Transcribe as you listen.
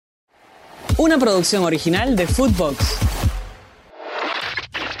Una producción original de FUTVOX.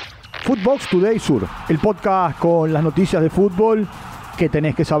 FUTVOX Today Sur, el podcast con las noticias de fútbol que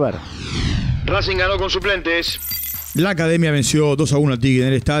tenés que saber. Racing ganó con suplentes. La Academia venció 2-1 al Tigre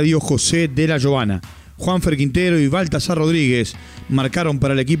en el estadio José de la Giovana. Juanfer Quintero y Baltasar Rodríguez marcaron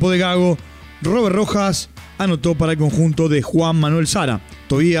para el equipo de Gago. Robert Rojas anotó para el conjunto de Juan Manuel Sara.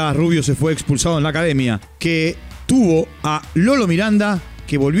 Tobías Rubio se fue expulsado en la Academia, que tuvo a Lolo Miranda,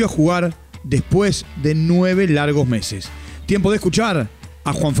 que volvió a jugar después de 9 largos meses. Tiempo de escuchar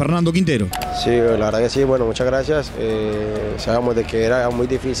a Juan Fernando Quintero. Sí, la verdad que sí, bueno, muchas gracias. Sabemos de que era muy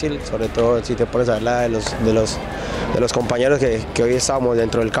difícil, sobre todo si te pones a hablar de los compañeros que hoy estábamos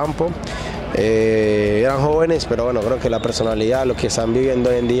dentro del campo. Eran jóvenes, pero bueno, creo que la personalidad, lo que están viviendo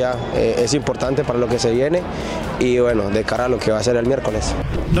hoy en día es importante para lo que se viene y bueno, de cara a lo que va a ser el miércoles.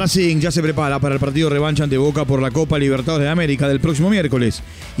 Racing ya se prepara para el partido revancha ante Boca por la Copa Libertadores de América del próximo miércoles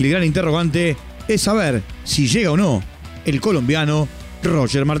y el gran interrogante es saber si llega o no el colombiano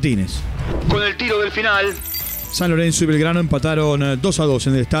Roger Martínez. Con el tiro del final, San Lorenzo y Belgrano empataron 2-2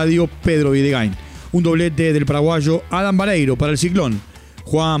 en el estadio Pedro Videgain. Un doblete del paraguayo Adam Vareiro para el Ciclón.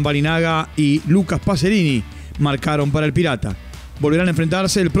 Juan Barinaga y Lucas Pacerini marcaron para el Pirata. Volverán a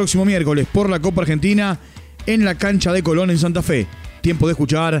enfrentarse el próximo miércoles por la Copa Argentina en la cancha de Colón en Santa Fe. Tiempo de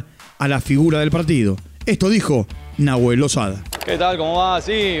escuchar a la figura del partido. Esto dijo Nahuel Lozada. ¿Qué tal? ¿Cómo va?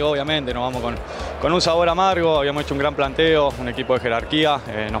 Sí, obviamente nos vamos con un sabor amargo. Habíamos hecho un gran planteo, un equipo de jerarquía.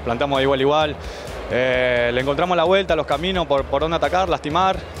 Nos plantamos de igual a igual. Le encontramos la vuelta, los caminos por dónde atacar,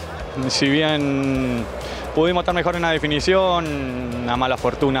 lastimar. Si bien pudimos estar mejor en la definición, una mala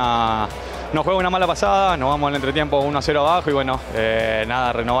fortuna nos juega una mala pasada, nos vamos al entretiempo 1-0 abajo y bueno,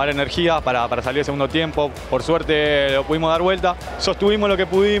 nada, renovar energía para salir el segundo tiempo. Por suerte lo pudimos dar vuelta, sostuvimos lo que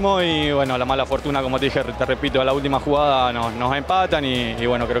pudimos y bueno, la mala fortuna, como te dije, te repito, a la última jugada nos empatan y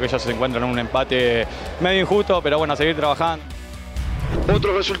bueno, creo que ellos se encuentran en un empate medio injusto, pero bueno, a seguir trabajando.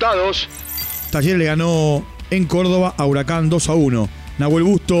 otros resultados. Talleres le ganó en Córdoba a Huracán 2-1. Nahuel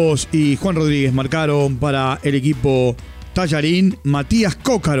Bustos y Juan Rodríguez marcaron para el equipo tallarín. Matías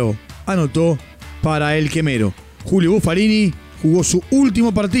Cócaro anotó para el Quemero. Julio Buffarini jugó su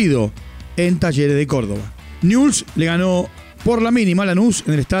último partido en Talleres de Córdoba. Newell's le ganó por la mínima a Lanús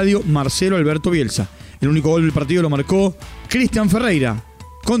en el estadio Marcelo Alberto Bielsa. El único gol del partido lo marcó Cristian Ferreira,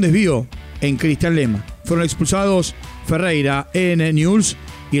 con desvío en Cristian Lema. Fueron expulsados Ferreira en Newell's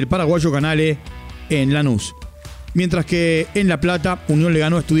y el paraguayo Canale en Lanús. Mientras que en La Plata, Unión le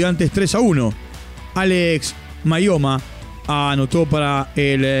ganó a Estudiantes 3-1. Alex Mayoma anotó para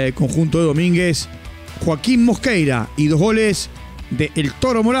el conjunto de Domínguez. Joaquín Mosqueira y 2 goles de El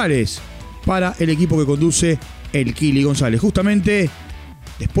Toro Morales para el equipo que conduce el Kili González. Justamente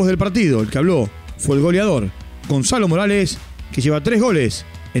después del partido, el que habló fue el goleador Gonzalo Morales, que lleva 3 goles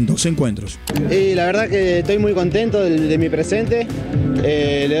en 2 encuentros. Y la verdad que estoy muy contento de mi presente.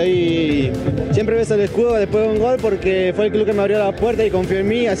 Le doy siempre beso el escudo después de un gol porque fue el club que me abrió la puerta y confió en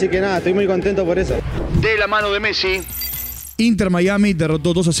mí, así que nada, estoy muy contento por eso. De la mano de Messi. Inter Miami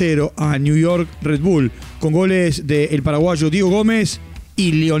derrotó 2-0 a New York Red Bull con goles del paraguayo Diego Gómez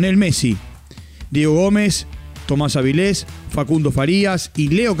y Lionel Messi. Diego Gómez, Tomás Avilés, Facundo Farías y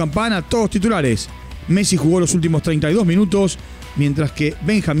Leo Campana, todos titulares. Messi jugó los últimos 32 minutos, mientras que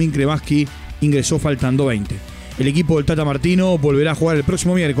Benjamín Krebaski ingresó faltando 20. El equipo del Tata Martino volverá a jugar el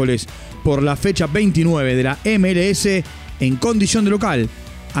próximo miércoles por la fecha 29 de la MLS en condición de local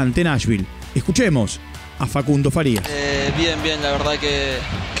ante Nashville. Escuchemos a Facundo Farías. Bien, la verdad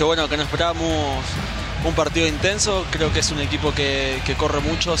que bueno, que no esperábamos un partido intenso. Creo que es un equipo que corre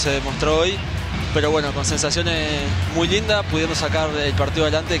mucho, se demostró hoy. Pero bueno, con sensaciones muy lindas, pudiendo sacar el partido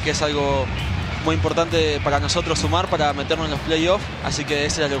adelante, que es algo muy importante para nosotros sumar, para meternos en los playoffs, así que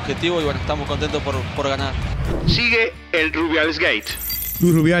ese era el objetivo y bueno, estamos contentos por ganar. Sigue el Rubiales Gate.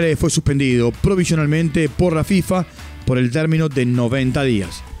 Luis Rubiales fue suspendido provisionalmente por la FIFA por el término de 90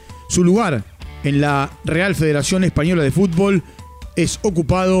 días. Su lugar en la Real Federación Española de Fútbol es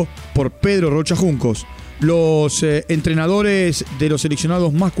ocupado por Pedro Rocha Juncos. Los entrenadores de los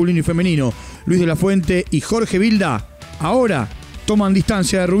seleccionados masculino y femenino, Luis de la Fuente y Jorge Vilda, ahora toman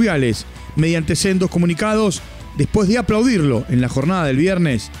distancia de Rubiales mediante sendos comunicados después de aplaudirlo en la jornada del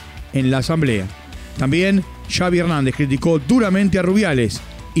viernes en la asamblea. También Xavi Hernández criticó duramente a Rubiales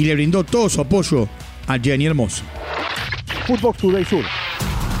y le brindó todo su apoyo a Jenny Hermoso. FUTVOX Today Sur.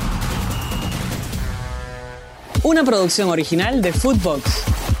 Una producción original de FUTVOX.